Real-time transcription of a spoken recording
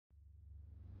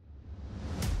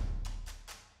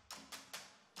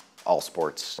all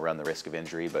sports run the risk of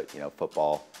injury, but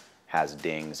football has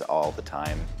dings all the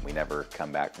time. We never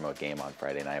come back from a game on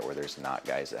Friday night where there's not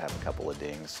guys that have a couple of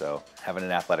dings. So having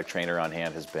an athletic trainer on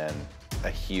hand has been a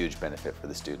huge benefit for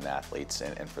the student athletes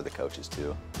and for the coaches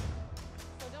too.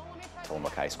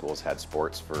 Tillamook High School's had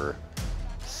sports for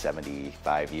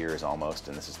 75 years almost,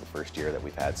 and this is the first year that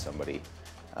we've had somebody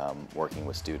working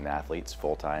with student athletes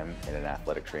full-time in an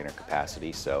athletic trainer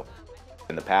capacity. So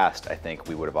in the past, I think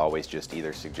we would have always just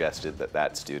either suggested that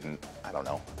that student, I don't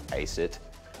know, ice it,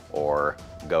 or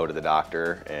go to the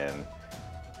doctor, and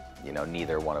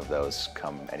neither one of those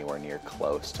come anywhere near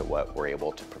close to what we're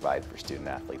able to provide for student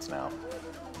athletes now.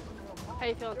 How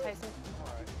you feeling, Tyson?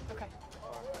 Okay.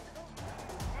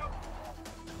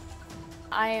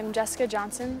 I am Jessica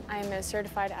Johnson. I am a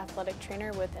certified athletic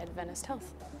trainer with Adventist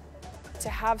Health. To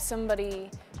have somebody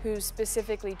who's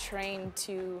specifically trained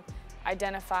to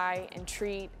identify and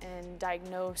treat and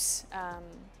diagnose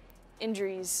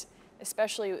injuries,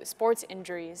 especially sports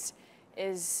injuries,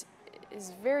 is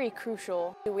very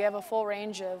crucial. We have a full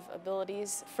range of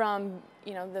abilities from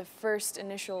the first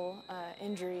initial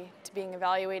injury to being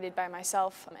evaluated by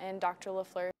myself and Dr.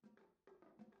 LaFleur.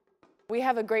 We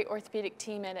have a great orthopedic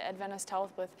team at Adventist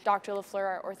Health with Dr. LaFleur,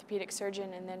 our orthopedic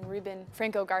surgeon, and then Ruben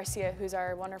Franco Garcia, who's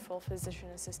our wonderful physician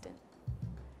assistant.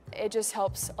 It just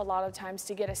helps a lot of times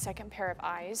to get a second pair of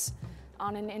eyes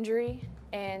on an injury,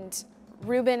 and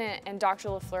Ruben and Dr.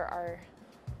 LaFleur are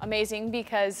amazing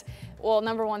because, well,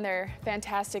 number one, they're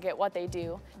fantastic at what they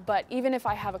do, but even if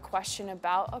I have a question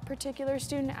about a particular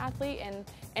student athlete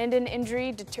and an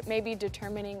injury, maybe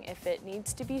determining if it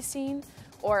needs to be seen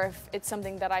or if it's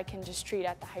something that I can just treat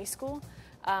at the high school,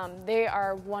 they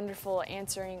are wonderful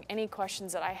answering any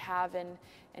questions that I have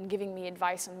and giving me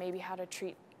advice on maybe how to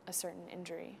treat a certain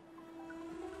injury.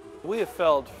 We have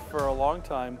felt for a long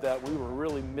time that we were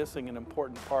really missing an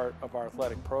important part of our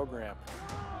athletic program.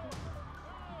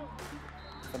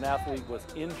 If an athlete was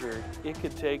injured, it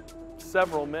could take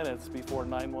several minutes before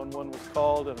 911 was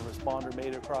called and a responder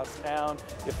made it across town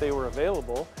if they were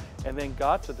available and then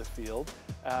got to the field.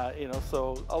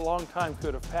 So a long time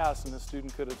could have passed and the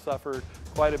student could have suffered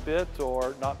quite a bit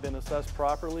or not been assessed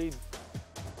properly.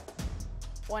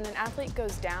 When an athlete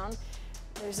goes down,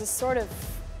 there's this sort of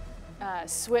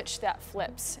switch that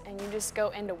flips and you just go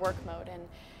into work mode and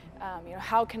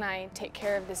how can I take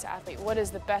care of this athlete? What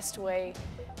is the best way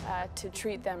to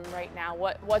treat them right now?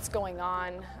 What's going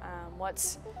on?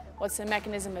 What's the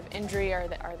mechanism of injury? Are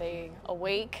they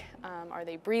awake? Are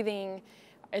they breathing?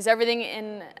 Is everything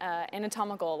in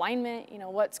anatomical alignment?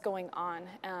 What's going on?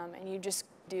 And you just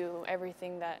do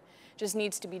everything that just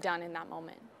needs to be done in that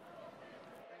moment.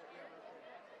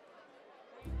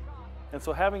 And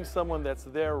so having someone that's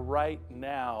there right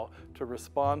now to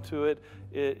respond to it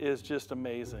is just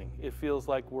amazing. It feels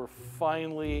like we're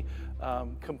finally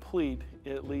complete,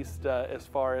 at least as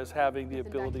far as having the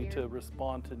ability to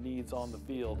respond to needs on the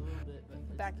field.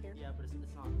 Back here? Yeah, but it's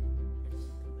not.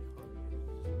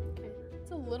 Okay.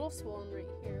 It's a little swollen right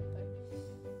here,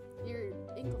 but your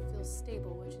ankle feels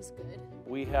stable, which is good.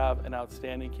 We have an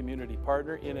outstanding community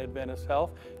partner in Adventist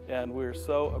Health, and we're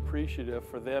so appreciative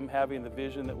for them having the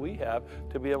vision that we have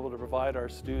to be able to provide our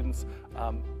students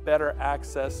better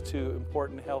access to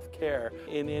important health care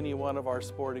in any one of our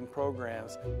sporting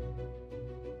programs.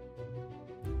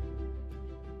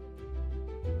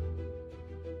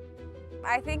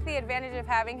 I think the advantage of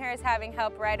having her is having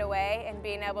help right away and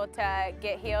being able to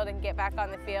get healed and get back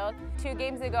on the field. 2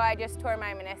 games ago, I just tore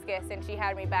my meniscus and she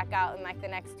had me back out in like the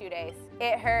next 2 days.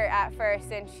 It hurt at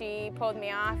first and she pulled me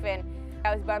off and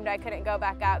I was bummed I couldn't go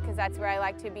back out because that's where I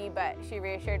like to be, but she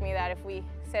reassured me that if we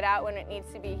sit out when it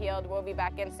needs to be healed, we'll be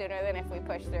back in sooner than if we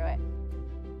push through it.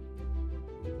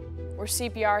 We're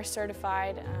CPR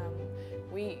certified.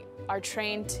 We are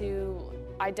trained to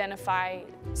identify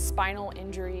spinal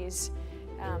injuries,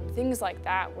 things like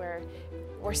that where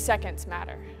seconds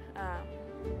matter.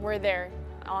 We're there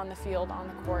on the field, on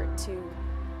the court to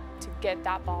get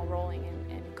that ball rolling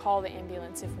and call the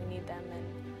ambulance if we need them.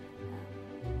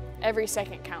 And every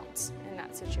second counts in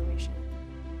that situation.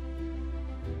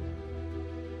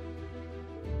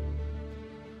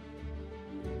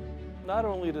 Not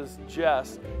only does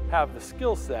Jess have the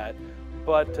skill set,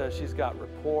 but she's got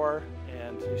rapport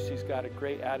and she's got a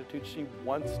great attitude. She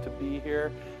wants to be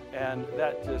here, and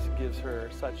that just gives her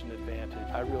such an advantage.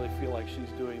 I really feel like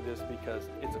she's doing this because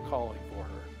it's a calling for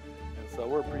her, and so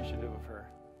we're appreciative of her.